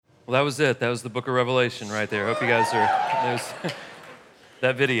Well, that was it. That was the book of Revelation right there. Hope you guys there's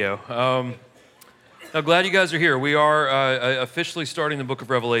that video. I'm glad you guys are here. We are officially starting the book of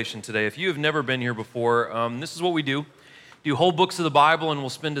Revelation today. If you have never been here before, this is what we do. Do whole books of the Bible, and we'll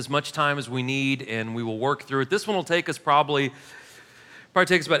spend as much time as we need, and we will work through it. This one will take us probably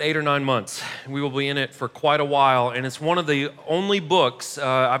takes about 8 or 9 months. We will be in it for quite a while, and it's one of the only books,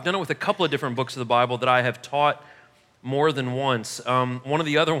 I've done it with a couple of different books of the Bible that I have taught more than once. One of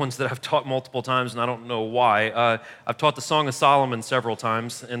the other ones that I've taught multiple times, and I don't know why, I've taught the Song of Solomon several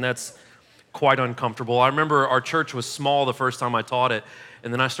times, and that's quite uncomfortable. I remember our church was small the first time I taught it,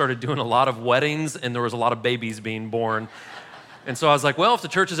 and then I started doing a lot of weddings, and there was a lot of babies being born. And so I was like, well, if the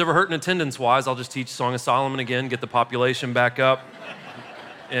church is ever hurting attendance-wise, I'll just teach Song of Solomon again, get the population back up,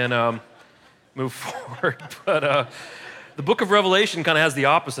 and move forward. But the book of Revelation kind of has the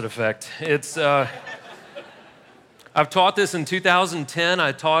opposite effect. It's I've taught this in 2010,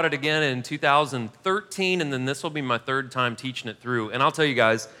 I taught it again in 2013, and then this will be my third time teaching it through. And I'll tell you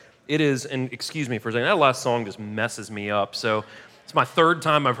guys, it is, and excuse me for a second, that last song just messes me up. So it's my third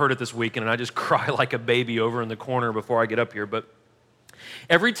time I've heard it this weekend, and I just cry like a baby over in the corner before I get up here. But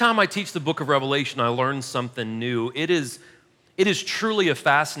every time I teach the book of Revelation, I learn something new. It is truly a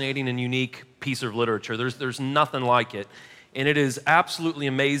fascinating and unique piece of literature. There's nothing like it. And it is absolutely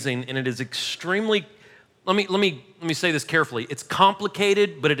amazing, and it is extremely, let me say this carefully. It's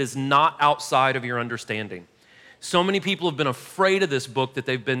complicated, but it is not outside of your understanding. So many people have been afraid of this book that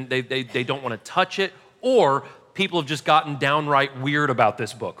they don't want to touch it, or people have just gotten downright weird about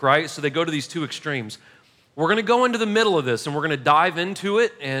this book, right? So they go to these two extremes. We're going to go into the middle of this, and we're going to dive into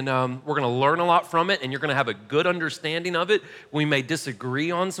it, and we're going to learn a lot from it, and you're going to have a good understanding of it. We may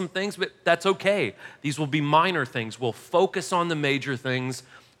disagree on some things, but that's okay. These will be minor things. We'll focus on the major things.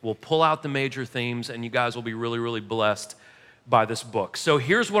 We'll pull out the major themes, and you guys will be really, really blessed by this book. So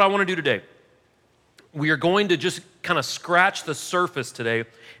here's what I want to do today. We are going to just kind of scratch the surface today,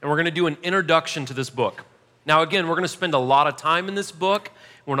 and we're going to do an introduction to this book. Now, again, we're going to spend a lot of time in this book.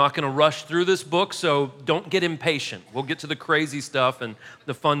 We're not going to rush through this book, so don't get impatient. We'll get to the crazy stuff and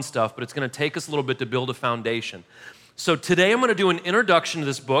the fun stuff, but it's going to take us a little bit to build a foundation. So today I'm going to do an introduction to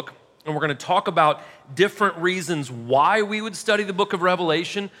this book, and we're going to talk about different reasons why we would study the book of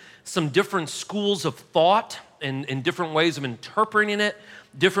Revelation, some different schools of thought and different ways of interpreting it,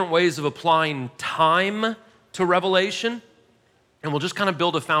 different ways of applying time to Revelation. And we'll just kind of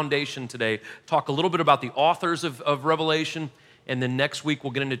build a foundation today, talk a little bit about the authors of Revelation, and then next week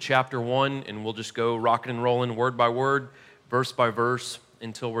we'll get into chapter 1, and we'll just go rocking and rolling word by word, verse by verse,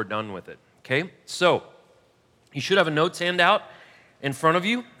 until we're done with it, okay? So, you should have a notes handout in front of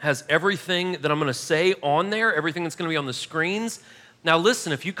you, has everything that I'm going to say on there, everything that's going to be on the screens. Now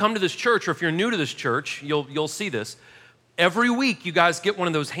listen, if you come to this church, or if you're new to this church, you'll see this. Every week you guys get one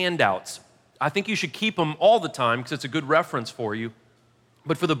of those handouts. I think you should keep them all the time because it's a good reference for you.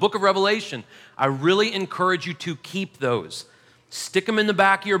 But for the book of Revelation, I really encourage you to keep those. Stick them in the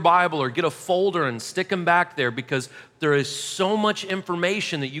back of your Bible or get a folder and stick them back there because there is so much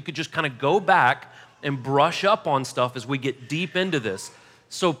information that you could just kind of go back and brush up on stuff as we get deep into this.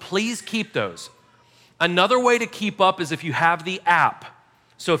 So please keep those. Another way to keep up is if you have the app.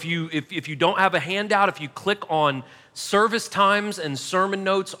 So if you don't have a handout, if you click on service times and sermon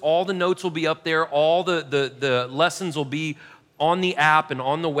notes, all the notes will be up there. All the lessons will be on the app and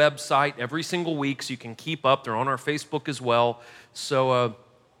on the website every single week so you can keep up. They're on our Facebook as well. So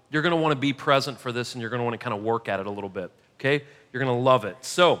you're going to want to be present for this, and you're going to want to kind of work at it a little bit, okay? You're going to love it.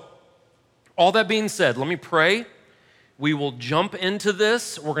 So all that being said, let me pray. We will jump into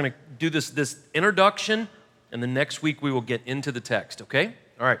this. We're going to do this introduction, and then next week we will get into the text, okay?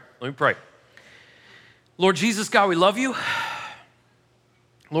 All right, let me pray. Lord Jesus, God, we love you.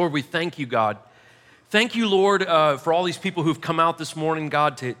 Lord, we thank you, God. Thank you, Lord, for all these people who've come out this morning,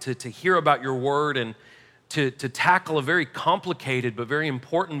 God, to hear about your word and to tackle a very complicated but very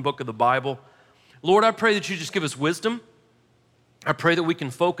important book of the Bible. Lord, I pray that you just give us wisdom. I pray that we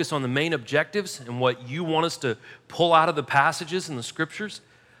can focus on the main objectives and what you want us to pull out of the passages in the scriptures.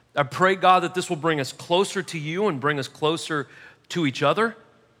 I pray, God, that this will bring us closer to you and bring us closer to each other.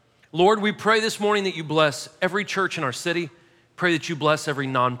 Lord, we pray this morning that you bless every church in our city. Pray that you bless every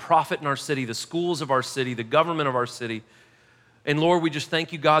nonprofit in our city, the schools of our city, the government of our city. And Lord, we just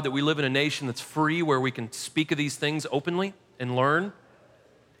thank you, God, that we live in a nation that's free where we can speak of these things openly and learn.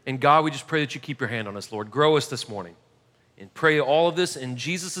 And God, we just pray that you keep your hand on us, Lord. Grow us this morning. And pray all of this in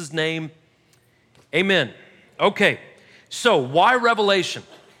Jesus' name. Amen. Okay, so why Revelation?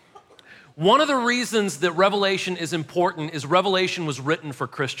 One of the reasons that Revelation is important is Revelation was written for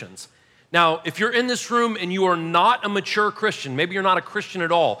Christians. Now, if you're in this room and you are not a mature Christian, maybe you're not a Christian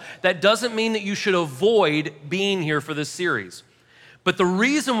at all, that doesn't mean that you should avoid being here for this series. But the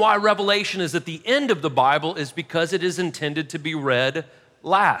reason why Revelation is at the end of the Bible is because it is intended to be read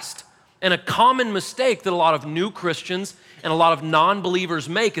last. And a common mistake that a lot of new Christians and a lot of non-believers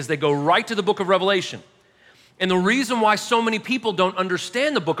make is they go right to the book of Revelation. And the reason why so many people don't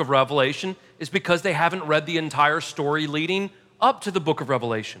understand the book of Revelation is because they haven't read the entire story leading up to the book of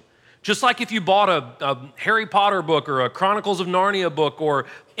Revelation. Just like if you bought a Harry Potter book or a Chronicles of Narnia book or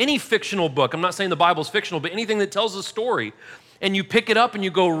any fictional book, I'm not saying the Bible's fictional, but anything that tells a story, and you pick it up and you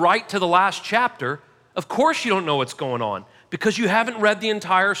go right to the last chapter, of course you don't know what's going on because you haven't read the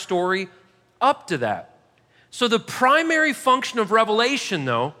entire story up to that. So the primary function of Revelation,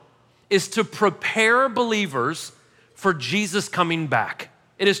 though, is to prepare believers for Jesus coming back.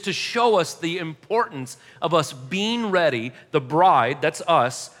 It is to show us the importance of us being ready, the bride, that's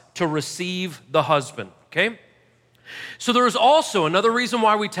us, to receive the husband, okay? So there is also another reason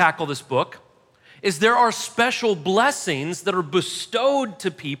why we tackle this book is there are special blessings that are bestowed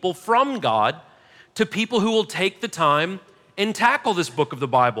to people from God, to people who will take the time and tackle this book of the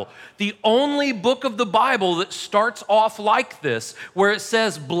Bible. The only book of the Bible that starts off like this, where it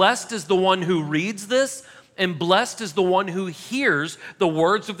says, blessed is the one who reads this, and blessed is the one who hears the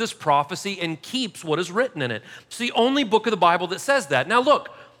words of this prophecy and keeps what is written in it. It's the only book of the Bible that says that. Now look,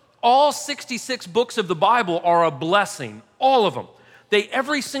 all 66 books of the Bible are a blessing, all of them.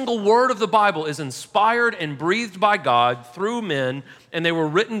 Every single word of the Bible is inspired and breathed by God through men, and they were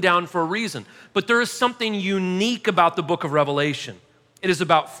written down for a reason. But there is something unique about the book of Revelation. It is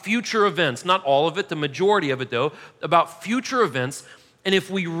about future events, not all of it, the majority of it though, about future events. And if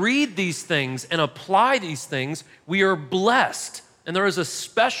we read these things and apply these things, we are blessed. And there is a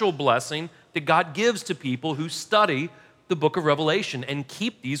special blessing that God gives to people who study the book of Revelation and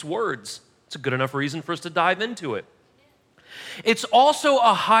keep these words. It's a good enough reason for us to dive into it. It's also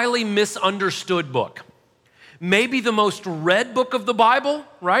a highly misunderstood book. Maybe the most read book of the Bible,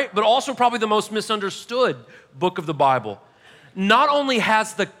 right? But also probably the most misunderstood book of the Bible. Not only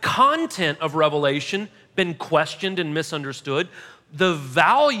has the content of Revelation been questioned and misunderstood, the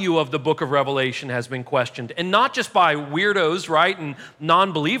value of the book of Revelation has been questioned. And not just by weirdos, right, and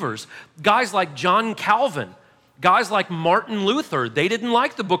non-believers. Guys like John Calvin, guys like Martin Luther, they didn't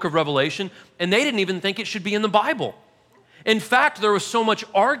like the book of Revelation, and they didn't even think it should be in the Bible. In fact, there was so much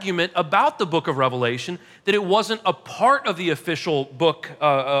argument about the book of Revelation that it wasn't a part of the official book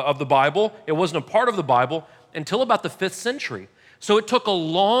of the Bible. It wasn't a part of the Bible until about the 5th century. So it took a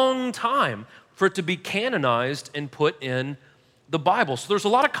long time for it to be canonized and put in the Bible. So there's a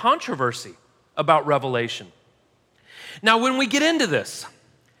lot of controversy about Revelation. Now, when we get into this,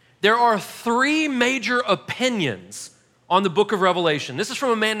 there are 3 major opinions on the book of Revelation. This is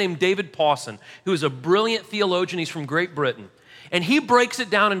from a man named David Pawson, who is a brilliant theologian. He's from Great Britain. And he breaks it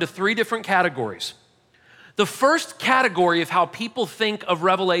down into 3 different categories. The first category of how people think of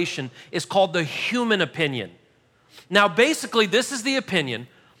Revelation is called the human opinion. Now, basically, this is the opinion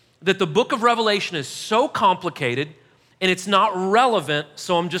that the book of Revelation is so complicated and it's not relevant,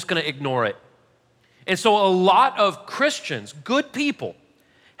 so I'm just going to ignore it. And so a lot of Christians, good people,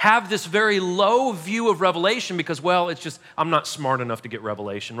 have this very low view of Revelation because, well, it's just, I'm not smart enough to get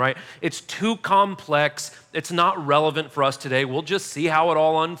Revelation, right? It's too complex. It's not relevant for us today. We'll just see how it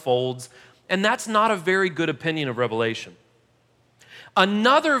all unfolds. And that's not a very good opinion of Revelation.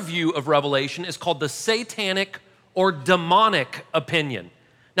 Another view of Revelation is called the satanic or demonic opinion.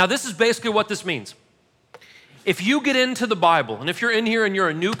 Now, this is basically what this means. If you get into the Bible, and if you're in here and you're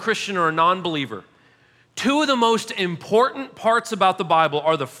a new Christian or a non-believer, 2 of the most important parts about the Bible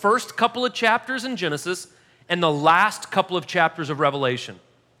are the first couple of chapters in Genesis and the last couple of chapters of Revelation.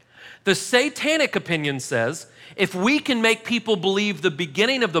 The satanic opinion says, if we can make people believe the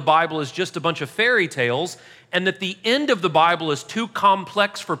beginning of the Bible is just a bunch of fairy tales and that the end of the Bible is too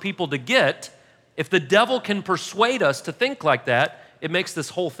complex for people to get, if the devil can persuade us to think like that, it makes this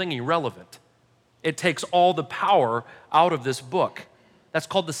whole thing irrelevant. It takes all the power out of this book. That's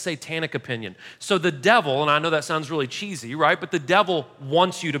called the satanic opinion. So the devil, and I know that sounds really cheesy, right? But the devil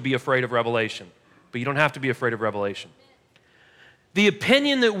wants you to be afraid of Revelation. But you don't have to be afraid of Revelation. The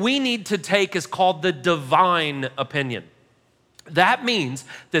opinion that we need to take is called the divine opinion. That means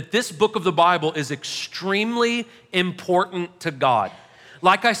that this book of the Bible is extremely important to God.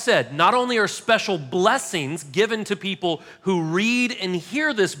 Like I said, not only are special blessings given to people who read and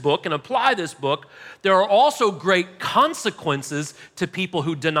hear this book and apply this book, there are also great consequences to people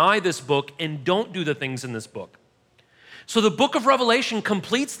who deny this book and don't do the things in this book. So the book of Revelation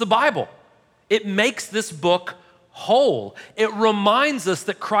completes the Bible. It makes this book whole. It reminds us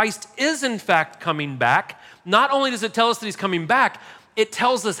that Christ is in fact coming back. Not only does it tell us that he's coming back, it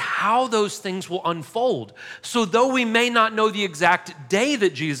tells us how those things will unfold. So though we may not know the exact day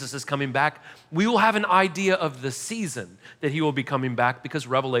that Jesus is coming back, we will have an idea of the season that he will be coming back, because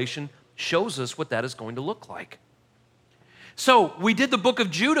Revelation shows us what that is going to look like. So we did the book of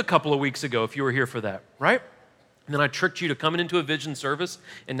Jude a couple of weeks ago, if you were here for that, right? And then I tricked you to coming into a vision service,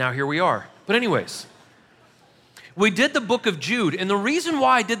 and now here we are. But anyways, we did the book of Jude, and the reason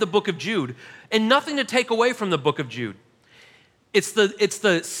why I did the book of Jude, and nothing to take away from the book of Jude, it's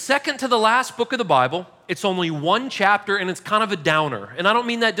the second to the last book of the Bible. It's only one chapter, and it's kind of a downer. And I don't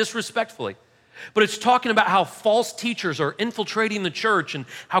mean that disrespectfully, but it's talking about how false teachers are infiltrating the church and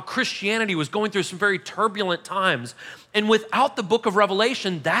how Christianity was going through some very turbulent times. And without the book of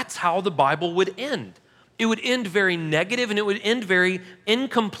Revelation, that's how the Bible would end. It would end very negative, and it would end very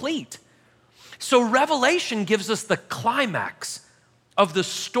incomplete. So Revelation gives us the climax of the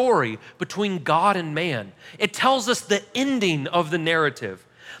story between God and man. It tells us the ending of the narrative.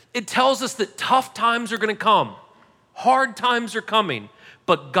 It tells us that tough times are going to come, hard times are coming,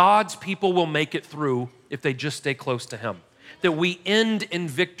 but God's people will make it through if they just stay close to him. That we end in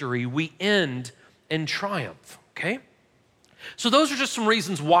victory, we end in triumph, okay? So those are just some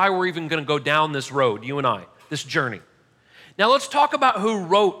reasons why we're even going to go down this road, you and I, this journey. Now let's talk about who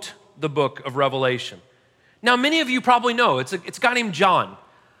wrote the book of Revelation. Now, many of you probably know, it's a guy named John.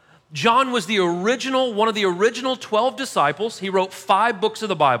 John was one of the original 12 disciples. He wrote 5 books of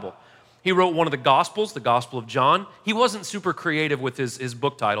the Bible. He wrote one of the Gospels, the Gospel of John. He wasn't super creative with his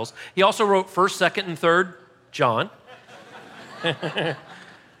book titles. He also wrote 1st, 2nd, and 3rd John.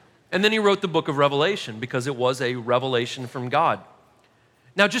 And then he wrote the book of Revelation because it was a revelation from God.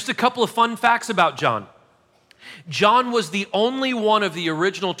 Now, just a couple of fun facts about John. John was the only one of the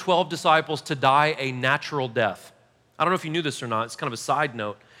original 12 disciples to die a natural death. I don't know if you knew this or not. It's kind of a side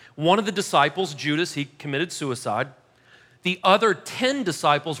note. One of the disciples, Judas, he committed suicide. The other 10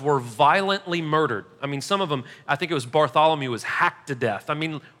 disciples were violently murdered. I mean, some of them, I think it was Bartholomew, was hacked to death. I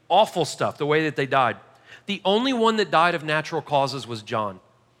mean, awful stuff, the way that they died. The only one that died of natural causes was John.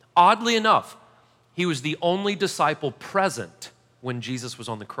 Oddly enough, he was the only disciple present when Jesus was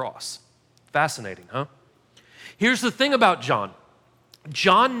on the cross. Fascinating, huh? Here's the thing about John.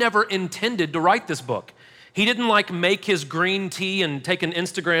 John never intended to write this book. He didn't make his green tea and take an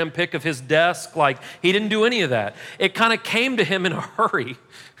Instagram pic of his desk. He didn't do any of that. It kind of came to him in a hurry.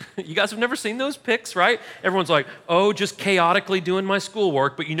 You guys have never seen those pics, right? Everyone's like, oh, just chaotically doing my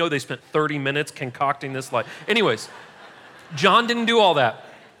schoolwork, but they spent 30 minutes concocting this Anyways, John didn't do all that.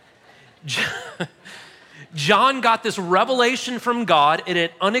 John got this revelation from God at an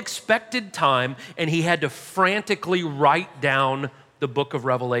unexpected time, and he had to frantically write down the book of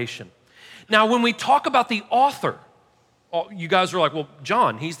Revelation. Now, when we talk about the author, you guys are like, well,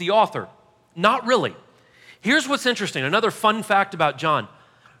 John, he's the author. Not really. Here's what's interesting. Another fun fact about John.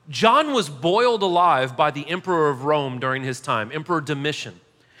 John was boiled alive by the emperor of Rome during his time, Emperor Domitian.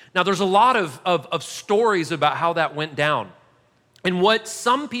 Now, there's a lot of stories about how that went down. And what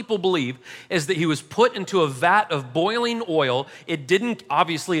some people believe is that he was put into a vat of boiling oil. It didn't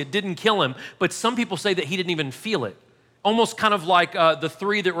kill him, but some people say that he didn't even feel it. Almost kind of like the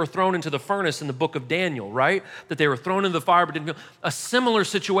 3 that were thrown into the furnace in the book of Daniel, right? That they were thrown into the fire but didn't feel. A similar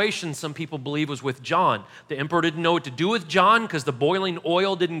situation, some people believe, was with John. The emperor didn't know what to do with John because the boiling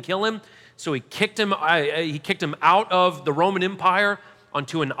oil didn't kill him. So he kicked him out of the Roman Empire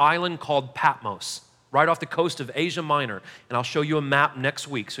onto an island called Patmos, right off the coast of Asia Minor. And I'll show you a map next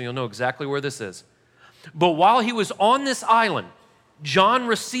week so you'll know exactly where this is. But while he was on this island, John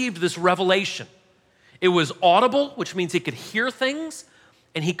received this revelation. It was audible, which means he could hear things,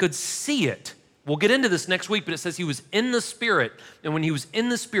 and he could see it. We'll get into this next week, but it says he was in the Spirit. And when he was in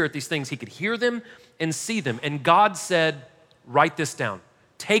the Spirit, these things, he could hear them and see them. And God said, write this down.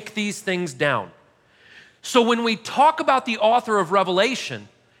 Take these things down. So when we talk about the author of Revelation,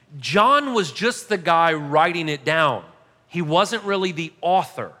 John was just the guy writing it down. He wasn't really the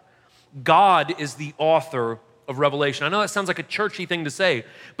author. God is the author of Revelation. I know that sounds like a churchy thing to say,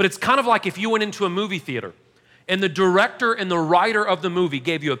 but it's kind of like if you went into a movie theater and the director and the writer of the movie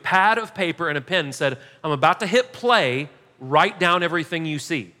gave you a pad of paper and a pen and said, I'm about to hit play, write down everything you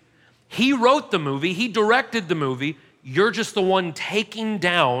see. He wrote the movie, he directed the movie, you're just the one taking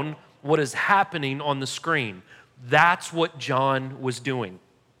down what is happening on the screen. That's what John was doing.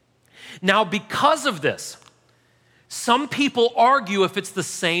 Now, because of this, some people argue if it's the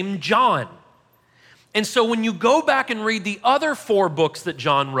same John. And so when you go back and read the other 4 books that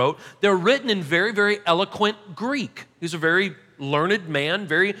John wrote, they're written in very, very eloquent Greek. He's a very learned man,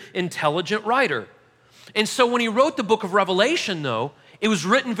 very intelligent writer. And so when he wrote the book of Revelation, though, it was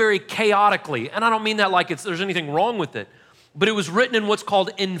written very chaotically. And I don't mean that like there's anything wrong with it, but it was written in what's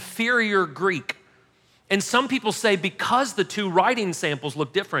called inferior Greek. And some people say because the two writing samples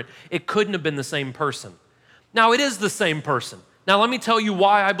look different, it couldn't have been the same person. Now, it is the same person. Now, let me tell you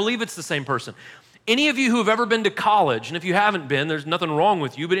why I believe it's the same person. Any of you who have ever been to college, and if you haven't been, there's nothing wrong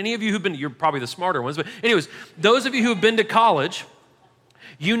with you, but any of you who've been, you're probably the smarter ones, but anyways, those of you who have been to college,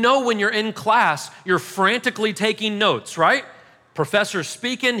 you know when you're in class, you're frantically taking notes, right? Professor's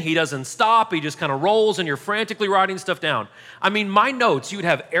speaking, he doesn't stop, he just kind of rolls, and you're frantically writing stuff down. I mean, my notes, you'd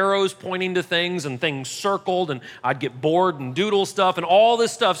have arrows pointing to things and things circled, and I'd get bored and doodle stuff, and all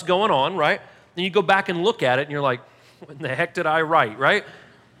this stuff's going on, right? Then you go back and look at it, and you're like, what in the heck did I write, right?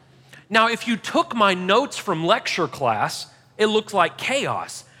 Now, if you took my notes from lecture class, it looked like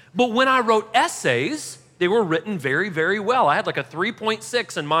chaos. But when I wrote essays, they were written very, very well. I had like a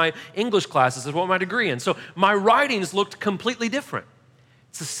 3.6 in my English classes is what my degree in. So my writings looked completely different.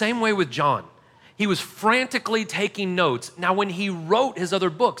 It's the same way with John. He was frantically taking notes. Now, when he wrote his other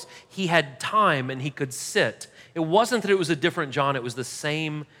books, he had time and he could sit. It wasn't that it was a different John, it was the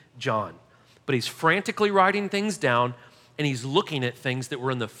same John. But he's frantically writing things down and he's looking at things that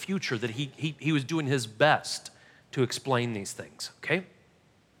were in the future that he was doing his best to explain these things, okay?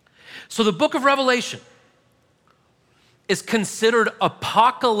 So the book of Revelation is considered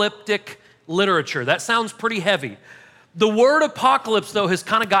apocalyptic literature. That sounds pretty heavy. The word apocalypse, though, has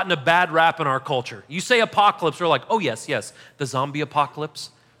kind of gotten a bad rap in our culture. You say apocalypse, we're like, oh, yes, the zombie apocalypse,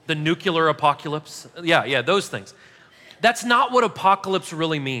 the nuclear apocalypse. Yeah, those things. That's not what apocalypse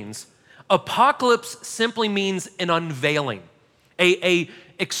really means. Apocalypse simply means an unveiling, a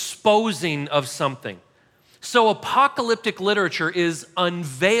exposing of something. So apocalyptic literature is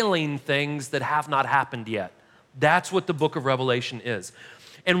unveiling things that have not happened yet. That's what the book of Revelation is.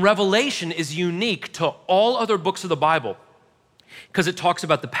 And Revelation is unique to all other books of the Bible because it talks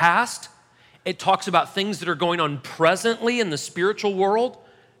about the past, it talks about things that are going on presently in the spiritual world,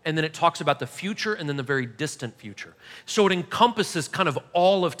 and then it talks about the future and then the very distant future. So it encompasses kind of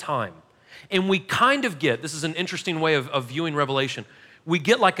all of time. And we kind of get, this is an interesting way of viewing Revelation, we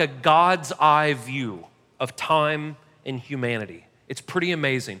get like a God's eye view of time and humanity. It's pretty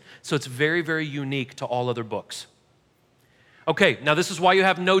amazing. So it's very, very unique to all other books. Okay, now this is why you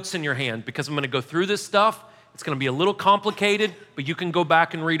have notes in your hand, because I'm going to go through this stuff. It's going to be a little complicated, but you can go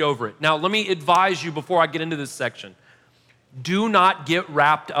back and read over it. Now, let me advise you before I get into this section. Do not get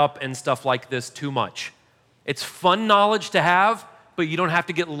wrapped up in stuff like this too much. It's fun knowledge to have, but you don't have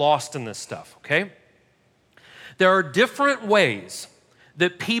to get lost in this stuff, okay? There are different ways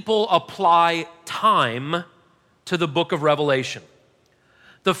that people apply time to the book of Revelation.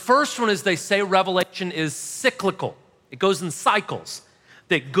 The first one is they say Revelation is cyclical. It goes in cycles,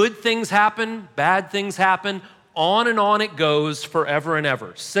 that good things happen, bad things happen, on and on it goes forever and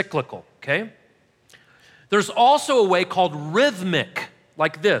ever, cyclical, okay? There's also a way called rhythmic,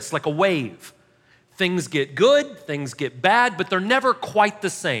 like this, like a wave. Things get good, things get bad, but they're never quite the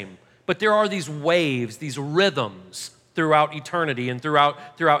same. But there are these waves, these rhythms throughout eternity and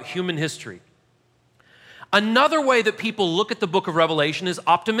throughout human history. Another way that people look at the book of Revelation is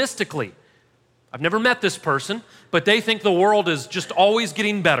optimistically. I've never met this person, but they think the world is just always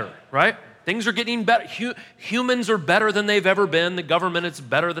getting better, right? Things are getting better. Humans are better than they've ever been. The government is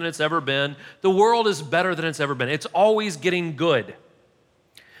better than it's ever been. The world is better than it's ever been. It's always getting good.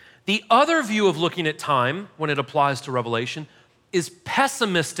 The other view of looking at time when it applies to Revelation is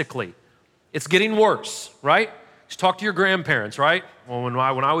pessimistically. It's getting worse, right? Just talk to your grandparents, right? Well, when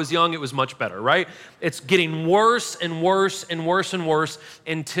I was young, it was much better, right? It's getting worse and worse and worse and worse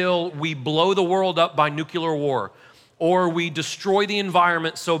until we blow the world up by nuclear war, or we destroy the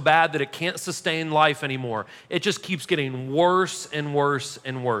environment so bad that it can't sustain life anymore. It just keeps getting worse and worse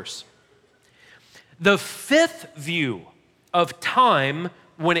and worse. The fifth view of time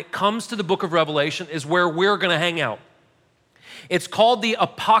when it comes to the book of Revelation is where we're going to hang out. It's called the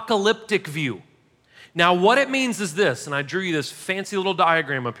apocalyptic view. Now, what it means is this, and I drew you this fancy little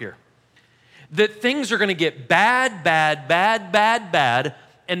diagram up here, that things are going to get bad, bad, bad, bad, bad,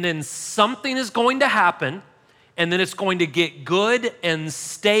 and then something is going to happen, and then it's going to get good and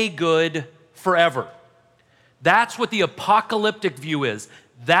stay good forever. That's what the apocalyptic view is.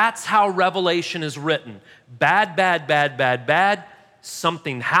 That's how Revelation is written. Bad, bad, bad, bad, bad.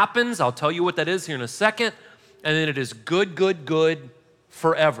 Something happens. I'll tell you what that is here in a second. And then it is good, good, good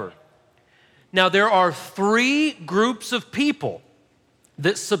forever. Now, there are three groups of people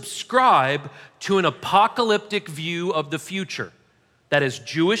that subscribe to an apocalyptic view of the future. That is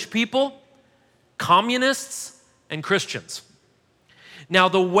Jewish people, communists, and Christians. Now,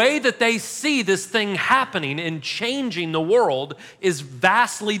 the way that they see this thing happening and changing the world is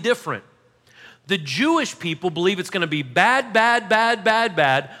vastly different. The Jewish people believe it's going to be bad, bad, bad, bad,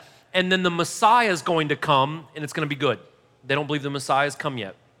 bad, and then the Messiah is going to come and it's going to be good. They don't believe the Messiah has come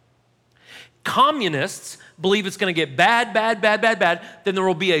yet. Communists believe it's going to get bad, bad, bad, bad, bad. Then there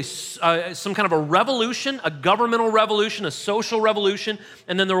will be some kind of a revolution, a governmental revolution, a social revolution,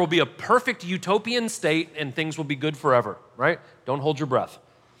 and then there will be a perfect utopian state and things will be good forever, right? Don't hold your breath.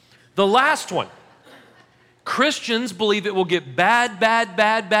 The last one, Christians believe it will get bad, bad,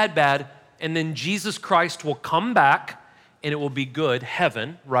 bad, bad, bad, and then Jesus Christ will come back and it will be good,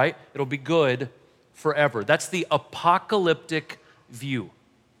 heaven, right? It'll be good forever. That's the apocalyptic view.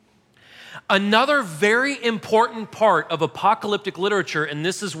 Another very important part of apocalyptic literature, and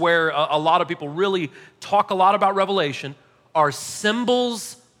this is where a lot of people really talk a lot about Revelation, are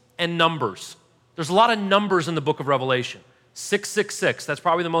symbols and numbers. There's a lot of numbers in the book of Revelation. 666, that's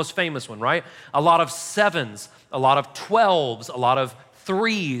probably the most famous one, right? A lot of sevens, a lot of 12s, a lot of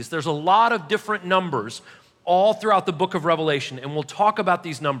threes. There's a lot of different numbers all throughout the book of Revelation, and we'll talk about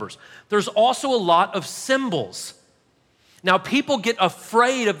these numbers. There's also a lot of symbols. Now, people get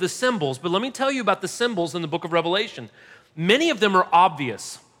afraid of the symbols, but let me tell you about the symbols in the book of Revelation. Many of them are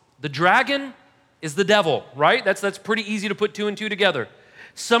obvious. The dragon is the devil, right? That's pretty easy to put two and two together.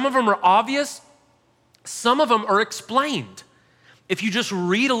 Some of them are obvious. Some of them are explained. If you just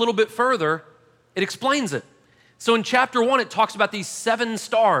read a little bit further, it explains it. So in chapter 1, it talks about these 7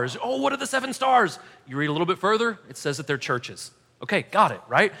 stars. Oh, what are the 7 stars? You read a little bit further, it says that they're churches. Okay, got it,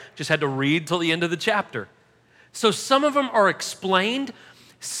 right? Just had to read till the end of the chapter. So some of them are explained.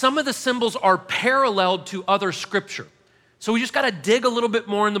 Some of the symbols are paralleled to other scripture. So we just got to dig a little bit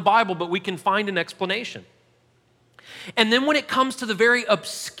more in the Bible, but we can find an explanation. And then when it comes to the very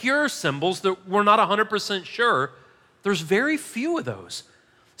obscure symbols that we're not 100% sure, there's very few of those.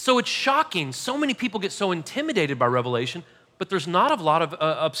 So it's shocking. So many people get so intimidated by Revelation, but there's not a lot of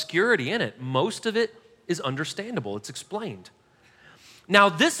obscurity in it. Most of it is understandable. It's explained. Now,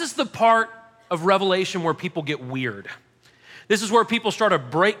 this is the part of Revelation where people get weird. This is where people start to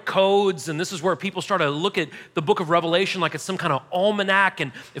break codes, and this is where people start to look at the book of Revelation like it's some kind of almanac,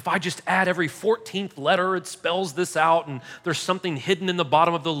 and if I just add every 14th letter, it spells this out, and there's something hidden in the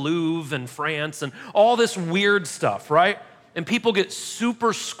bottom of the Louvre in France, and all this weird stuff, right? And people get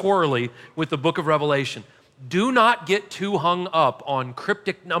super squirrely with the book of Revelation. Do not get too hung up on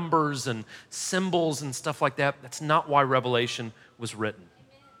cryptic numbers and symbols and stuff like that. That's not why Revelation was written.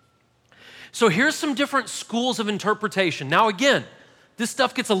 So here's some different schools of interpretation. Now again, this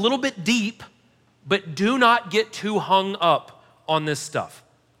stuff gets a little bit deep, but do not get too hung up on this stuff.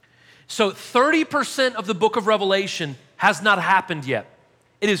 So 30% of the book of Revelation has not happened yet.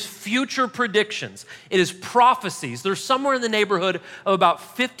 It is future predictions. It is prophecies. There's somewhere in the neighborhood of about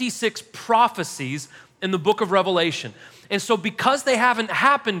 56 prophecies in the book of Revelation. And so because they haven't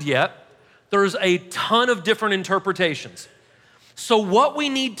happened yet, there's a ton of different interpretations. So what we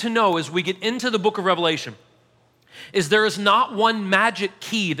need to know as we get into the book of Revelation is there is not one magic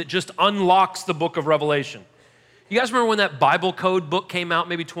key that just unlocks the book of Revelation. You guys remember when that Bible code book came out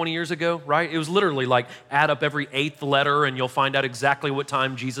maybe 20 years ago, right? It was literally like add up every 8th letter and you'll find out exactly what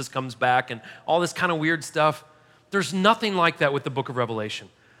time Jesus comes back and all this kind of weird stuff. There's nothing like that with the book of Revelation.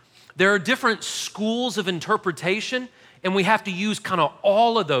 There are different schools of interpretation, and we have to use kind of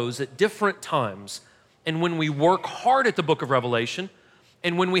all of those at different times. And when we work hard at the book of Revelation,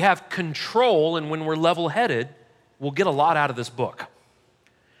 and when we have control and when we're level-headed, we'll get a lot out of this book.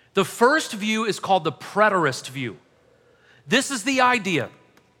 The first view is called the preterist view. This is the idea.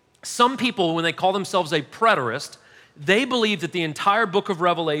 Some people, when they call themselves a preterist, they believe that the entire book of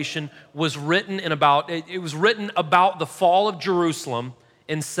Revelation was written about the fall of Jerusalem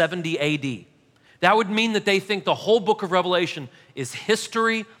in 70 AD. That would mean that they think the whole book of Revelation is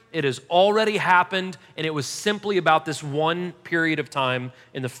history, it has already happened, and it was simply about this one period of time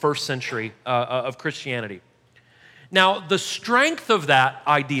in the first century of Christianity. Now, the strength of that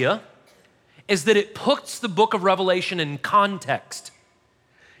idea is that it puts the book of Revelation in context.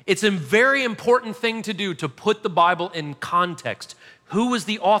 It's a very important thing to do, to put the Bible in context. Who was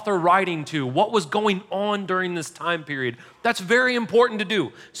the author writing to? What was going on during this time period? That's very important to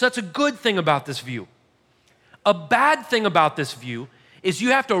do. So that's a good thing about this view. A bad thing about this view is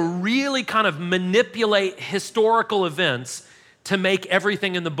you have to really kind of manipulate historical events to make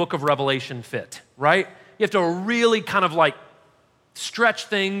everything in the book of Revelation fit, right? You have to really kind of like stretch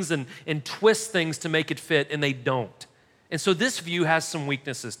things and twist things to make it fit, and they don't. And so this view has some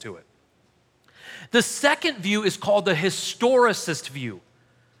weaknesses to it. The second view is called the historicist view.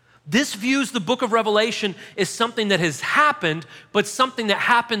 This views the book of Revelation as something that has happened, but something that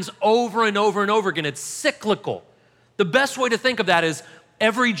happens over and over and over again. It's cyclical. The best way to think of that is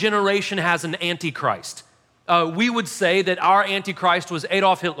every generation has an antichrist. We would say that our antichrist was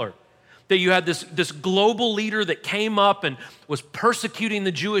Adolf Hitler, that you had this global leader that came up and was persecuting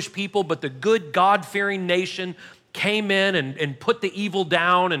the Jewish people, but the good God-fearing nation came in and put the evil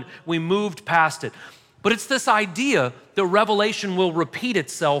down, and we moved past it. But it's this idea that Revelation will repeat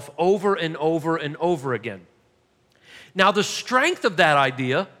itself over and over and over again. Now, the strength of that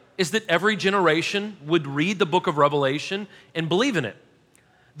idea is that every generation would read the book of Revelation and believe in it.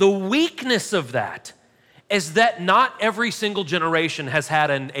 The weakness of that is that not every single generation has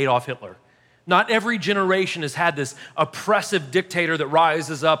had an Adolf Hitler. Not every generation has had this oppressive dictator that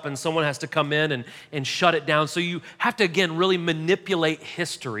rises up and someone has to come in and shut it down. So you have to, again, really manipulate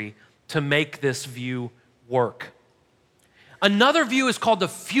history to make this view work. Another view is called the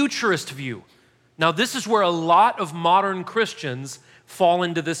futurist view. Now, this is where a lot of modern Christians fall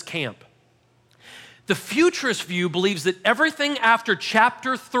into this camp. The futurist view believes that everything after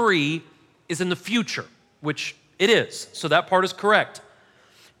chapter 3 is in the future, which it is, so that part is correct.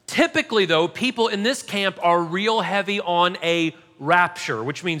 Typically, though, people in this camp are real heavy on a rapture,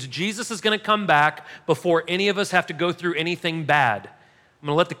 which means Jesus is going to come back before any of us have to go through anything bad. I'm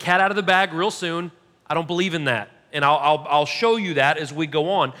going to let the cat out of the bag real soon. I don't believe in that, and I'll show you that as we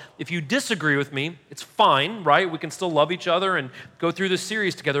go on. If you disagree with me, it's fine, right? We can still love each other and go through this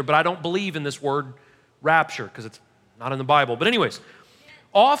series together, but I don't believe in this word rapture because it's not in the Bible. But anyways,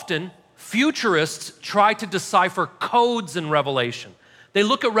 often futurists try to decipher codes in Revelation. They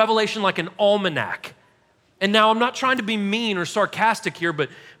look at Revelation like an almanac. And now I'm not trying to be mean or sarcastic here, but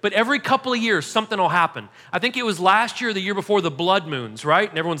every couple of years, something will happen. I think it was last year or the year before, the blood moons, right?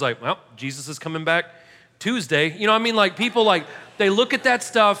 And everyone's like, well, Jesus is coming back Tuesday. You know what I mean? Like people they look at that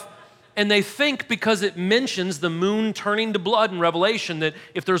stuff and they think because it mentions the moon turning to blood in Revelation that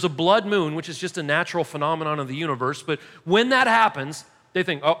if there's a blood moon, which is just a natural phenomenon of the universe, but when that happens, they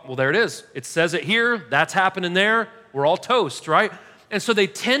think, oh, well, there it is. It says it here, that's happening there, we're all toast, right? And so they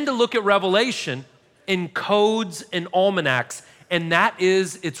tend to look at Revelation in codes and almanacs, and that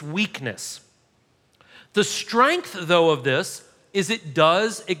is its weakness. The strength, though, of this is it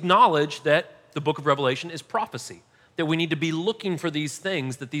does acknowledge that the book of Revelation is prophecy, that we need to be looking for these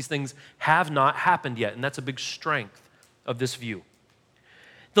things, that these things have not happened yet, and that's a big strength of this view.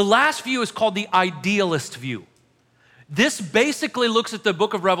 The last view is called the idealist view. This basically looks at the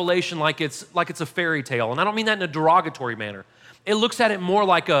book of Revelation like it's a fairy tale, and I don't mean that in a derogatory manner. It looks at it more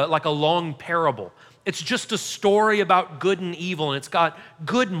like a long parable. It's just a story about good and evil, and it's got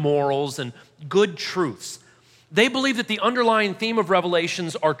good morals and good truths. They believe that the underlying theme of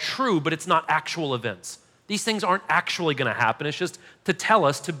Revelations are true, but it's not actual events. These things aren't actually going to happen. It's just to tell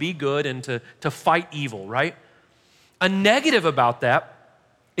us to be good and to fight evil, right? A negative about that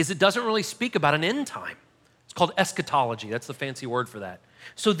is it doesn't really speak about an end time. It's called eschatology. That's the fancy word for that.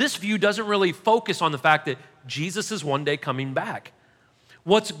 So this view doesn't really focus on the fact that Jesus is one day coming back.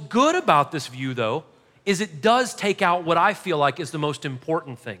 What's good about this view, though, is it does take out what I feel like is the most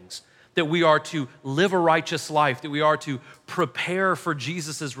important things, that we are to live a righteous life, that we are to prepare for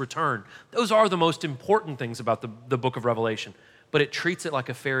Jesus' return. Those are the most important things about the book of Revelation, but it treats it like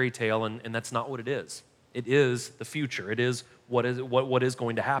a fairy tale, and that's not what it is. It is the future. It is what is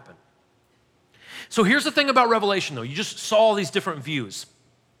going to happen. So here's the thing about Revelation, though. You just saw all these different views.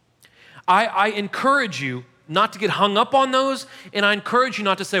 I encourage you not to get hung up on those, and I encourage you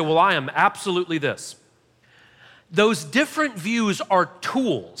not to say, well, I am absolutely this. Those different views are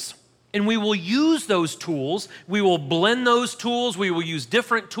tools, and we will use those tools. We will blend those tools. We will use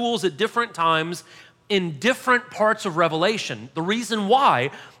different tools at different times in different parts of Revelation. The reason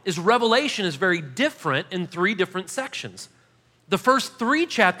why is Revelation is very different in 3 different sections. The first 3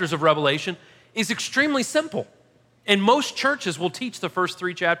 chapters of Revelation is extremely simple. And most churches will teach the first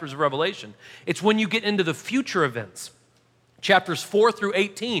 3 chapters of Revelation. It's when you get into the future events, chapters 4 through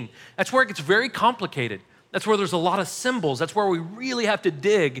 18. That's where it gets very complicated. That's where there's a lot of symbols. That's where we really have to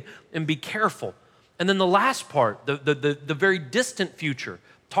dig and be careful. And then the last part, the very distant future,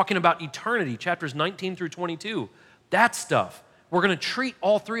 talking about eternity, chapters 19 through 22, that stuff. We're going to treat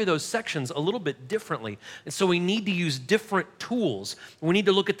all 3 of those sections a little bit differently. And so we need to use different tools. We need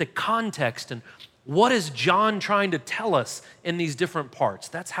to look at the context and what is John trying to tell us in these different parts.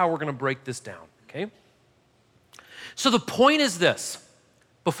 That's how we're going to break this down, okay? So the point is this,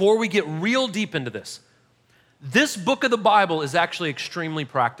 before we get real deep into this book of the Bible is actually extremely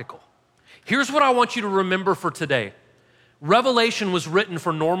practical. Here's what I want you to remember for today. Revelation was written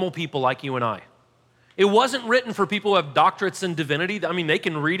for normal people like you and I. It wasn't written for people who have doctorates in divinity. I mean, they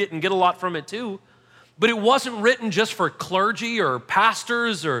can read it and get a lot from it too. But it wasn't written just for clergy or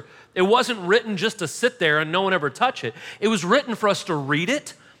pastors, or it wasn't written just to sit there and no one ever touch it. It was written for us to read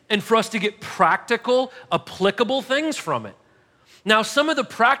it and for us to get practical, applicable things from it. Now, some of the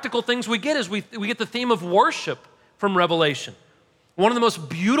practical things we get is we get the theme of worship from Revelation. One of the most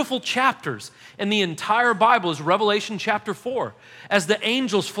beautiful chapters in the entire Bible is Revelation chapter 4, as the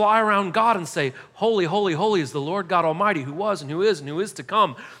angels fly around God and say, "Holy, holy, holy is the Lord God Almighty, who was and who is to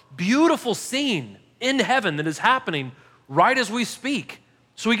come." Beautiful scene in heaven that is happening right as we speak.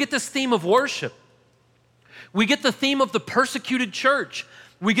 So we get this theme of worship. We get the theme of the persecuted church.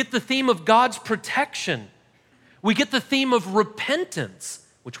 We get the theme of God's protection. We get the theme of repentance,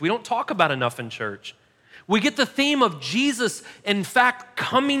 which we don't talk about enough in church. We get the theme of Jesus, in fact,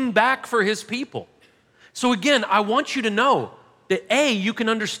 coming back for his people. So again, I want you to know that you can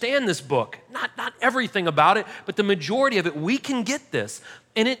understand this book. Not everything about it, but the majority of it, we can get this.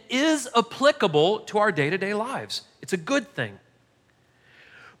 And it is applicable to our day-to-day lives. It's a good thing.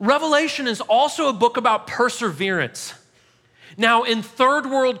 Revelation is also a book about perseverance. Now, in third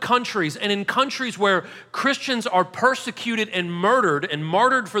world countries and in countries where Christians are persecuted and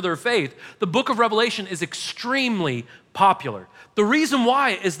martyred for their faith, the book of Revelation is extremely popular. The reason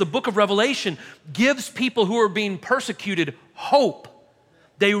why is the book of Revelation gives people who are being persecuted hope.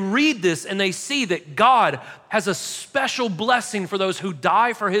 They read this and they see that God has a special blessing for those who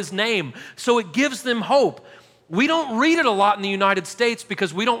die for his name. So it gives them hope. We don't read it a lot in the United States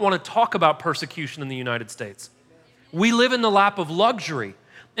because we don't want to talk about persecution in the United States. We live in the lap of luxury,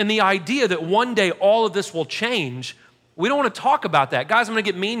 and the idea that one day all of this will change, we don't want to talk about that. Guys, I'm going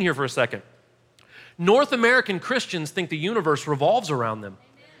to get mean here for a second. North American Christians think the universe revolves around them.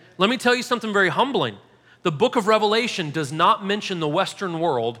 Let me tell you something very humbling. The book of Revelation does not mention the Western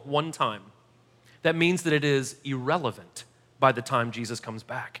world one time. That means that it is irrelevant by the time Jesus comes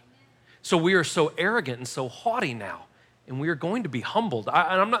back. So we are so arrogant and so haughty now, and we are going to be humbled.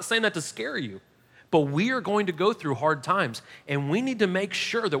 And I'm not saying that to scare you. But we are going to go through hard times, and we need to make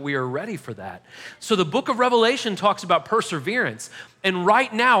sure that we are ready for that. So the book of Revelation talks about perseverance. And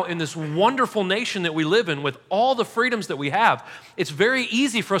right now, in this wonderful nation that we live in, with all the freedoms that we have, it's very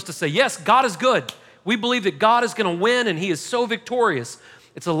easy for us to say, yes, God is good. We believe that God is going to win, and he is so victorious.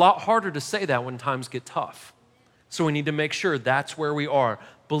 It's a lot harder to say that when times get tough. So we need to make sure that's where we are.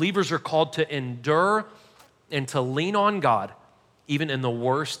 Believers are called to endure and to lean on God, even in the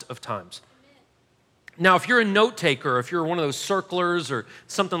worst of times. Now, if you're a note taker, if you're one of those circlers or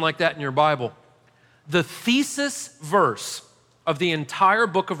something like that in your Bible, the thesis verse of the entire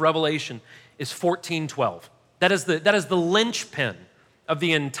book of Revelation is 14:12. That is the linchpin of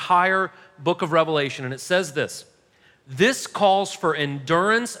the entire book of Revelation. And it says this: "This calls for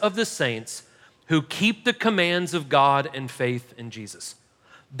endurance of the saints who keep the commands of God and faith in Jesus."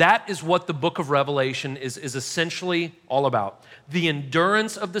 That is what the book of Revelation is essentially all about. The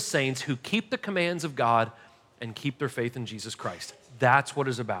endurance of the saints who keep the commands of God and keep their faith in Jesus Christ. That's what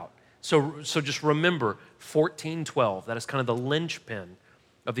it's about. So just remember 14:12. That is kind of the linchpin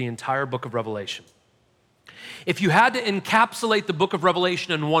of the entire book of Revelation. If you had to encapsulate the book of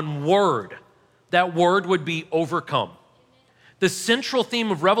Revelation in one word, that word would be overcome. The central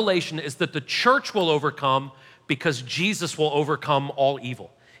theme of Revelation is that the church will overcome because Jesus will overcome all evil.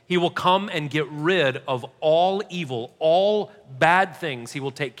 He will come and get rid of all evil, all bad things he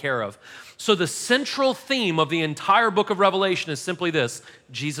will take care of. So the central theme of the entire book of Revelation is simply this: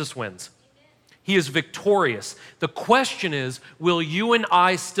 Jesus wins. He is victorious. The question is, will you and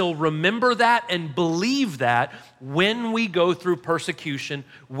I still remember that and believe that when we go through persecution,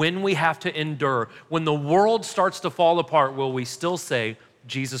 when we have to endure, when the world starts to fall apart, will we still say,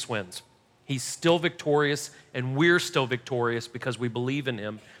 Jesus wins? He's still victorious, and we're still victorious because we believe in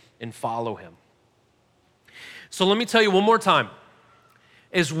him and follow him. So let me tell you one more time.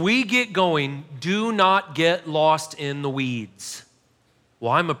 As we get going, do not get lost in the weeds.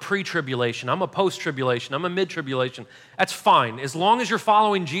 Well, I'm a pre-tribulation, I'm a post-tribulation, I'm a mid-tribulation. That's fine. As long as you're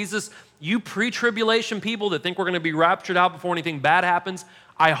following Jesus, you pre-tribulation people that think we're going to be raptured out before anything bad happens,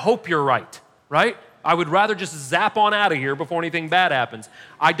 I hope you're right? I would rather just zap on out of here before anything bad happens.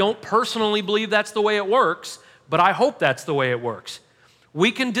 I don't personally believe that's the way it works, but I hope that's the way it works.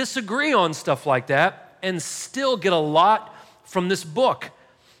 We can disagree on stuff like that and still get a lot from this book.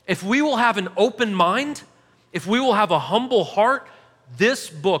 If we will have an open mind, if we will have a humble heart, this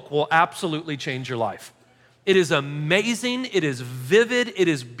book will absolutely change your life. It is amazing, it is vivid, it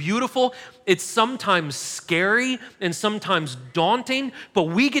is beautiful. It's sometimes scary and sometimes daunting, but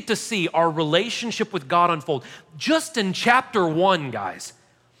we get to see our relationship with God unfold. Just in chapter 1, guys,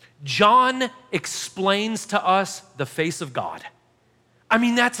 John explains to us the face of God. I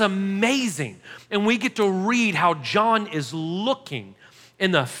mean, that's amazing. And we get to read how John is looking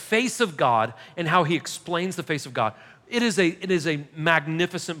in the face of God and how he explains the face of God. It is a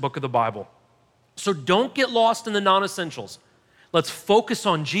magnificent book of the Bible. So don't get lost in the non-essentials. Let's focus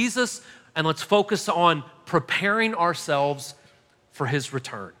on Jesus and let's focus on preparing ourselves for his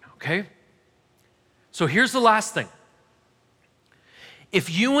return, okay? So here's the last thing. If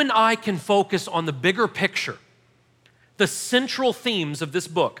you and I can focus on the bigger picture, the central themes of this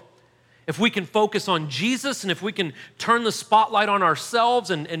book, if we can focus on Jesus and if we can turn the spotlight on ourselves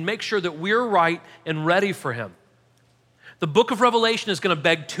and make sure that we're right and ready for him, the book of Revelation is going to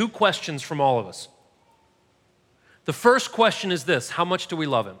beg two questions from all of us. The first question is this: how much do we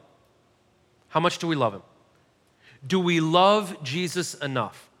love him? How much do we love him? Do we love Jesus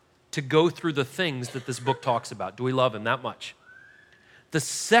enough to go through the things that this book talks about? Do we love him that much? The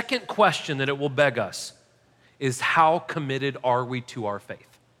second question that it will beg us is, how committed are we to our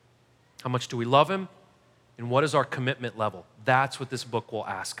faith? How much do we love him? And what is our commitment level? That's what this book will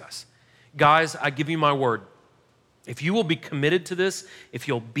ask us. Guys, I give you my word. If you will be committed to this, if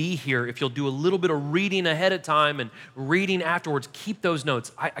you'll be here, if you'll do a little bit of reading ahead of time and reading afterwards, keep those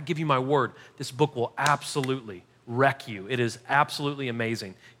notes. I give you my word. This book will absolutely wreck you. It is absolutely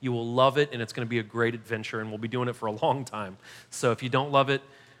amazing. You will love it, and it's going to be a great adventure, and we'll be doing it for a long time. So if you don't love it,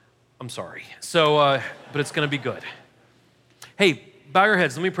 I'm sorry. So, but it's going to be good. Hey, bow your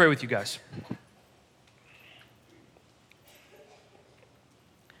heads. Let me pray with you guys.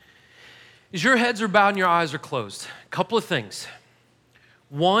 As your heads are bowed and your eyes are closed, a couple of things.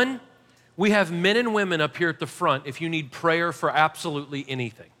 One, we have men and women up here at the front if you need prayer for absolutely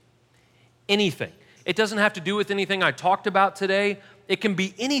anything. Anything. It doesn't have to do with anything I talked about today. It can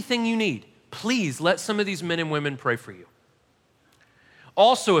be anything you need. Please let some of these men and women pray for you.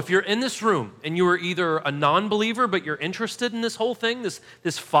 Also, if you're in this room and you are either a non-believer but you're interested in this whole thing,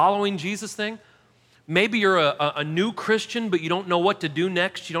 this following Jesus thing, maybe you're a new Christian, but you don't know what to do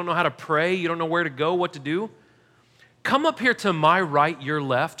next. You don't know how to pray. You don't know where to go, what to do. Come up here to my right, your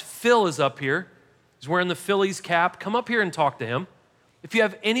left. Phil is up here. He's wearing the Phillies cap. Come up here and talk to him. If you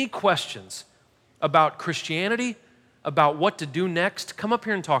have any questions about Christianity, about what to do next, come up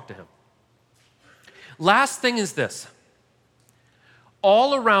here and talk to him. Last thing is this.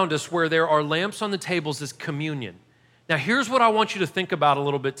 All around us where there are lamps on the tables is communion. Now here's what I want you to think about a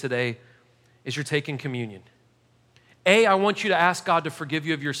little bit today as you're taking communion. I want you to ask God to forgive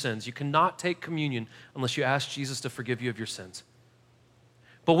you of your sins. You cannot take communion unless you ask Jesus to forgive you of your sins.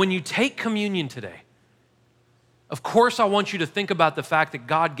 But when you take communion today, of course I want you to think about the fact that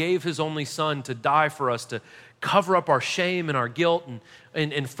God gave his only son to die for us, to cover up our shame and our guilt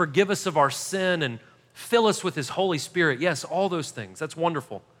and forgive us of our sin and fill us with his Holy Spirit. Yes, all those things. That's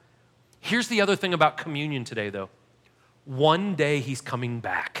wonderful. Here's the other thing about communion today, though. One day he's coming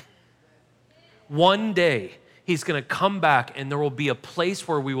back. One day he's going to come back and there will be a place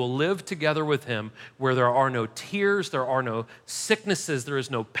where we will live together with him, where there are no tears, there are no sicknesses, there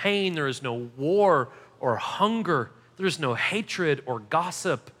is no pain, there is no war or hunger, there is no hatred or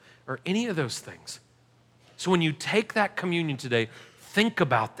gossip or any of those things. So when you take that communion today, think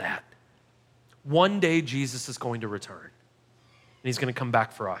about that. One day Jesus is going to return and he's going to come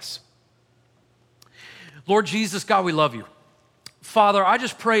back for us. Lord Jesus, God, we love you. Father, I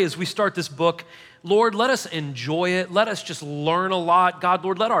just pray as we start this book, Lord, let us enjoy it. Let us just learn a lot. God,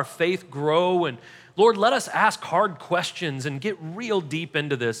 Lord, let our faith grow. And Lord, let us ask hard questions and get real deep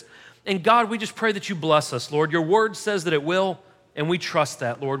into this. And God, we just pray that you bless us, Lord. Your word says that it will, and we trust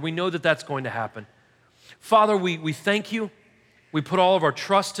that, Lord. We know that that's going to happen. Father, we thank you. We put all of our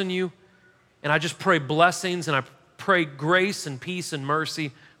trust in you. And I just pray blessings, and I pray grace and peace and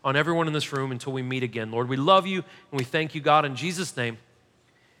mercy on everyone in this room until we meet again. Lord, we love you, and we thank you, God, in Jesus' name.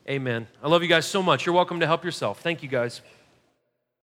 Amen. I love you guys so much. You're welcome to help yourself. Thank you, guys.